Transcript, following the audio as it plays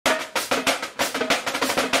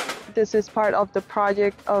This is part of the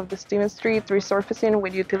project of the Stevens Street resurfacing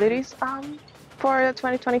with utilities for the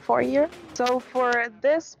 2024 year. So for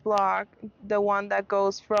this block, the one that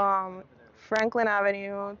goes from Franklin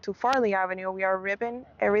Avenue to Farley Avenue, we are ripping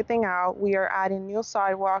everything out. We are adding new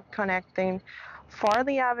sidewalk connecting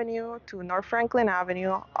Farley Avenue to North Franklin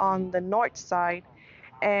Avenue on the north side.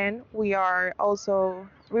 And we are also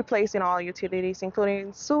replacing all utilities,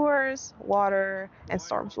 including sewers, water, and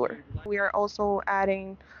storm sewer. We are also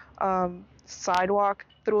adding sidewalk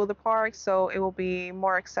through the park, so it will be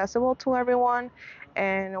more accessible to everyone.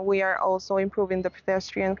 And we are also improving the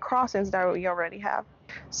pedestrian crossings that we already have.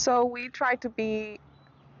 So we try to be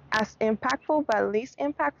as impactful, but least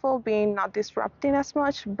impactful, being not disrupting as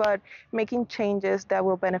much, but making changes that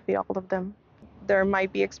will benefit all of them. There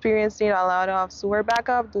might be experiencing a lot of sewer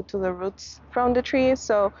backup due to the roots from the trees.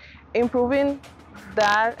 So improving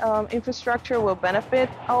that infrastructure will benefit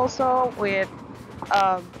also with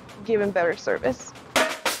giving better service.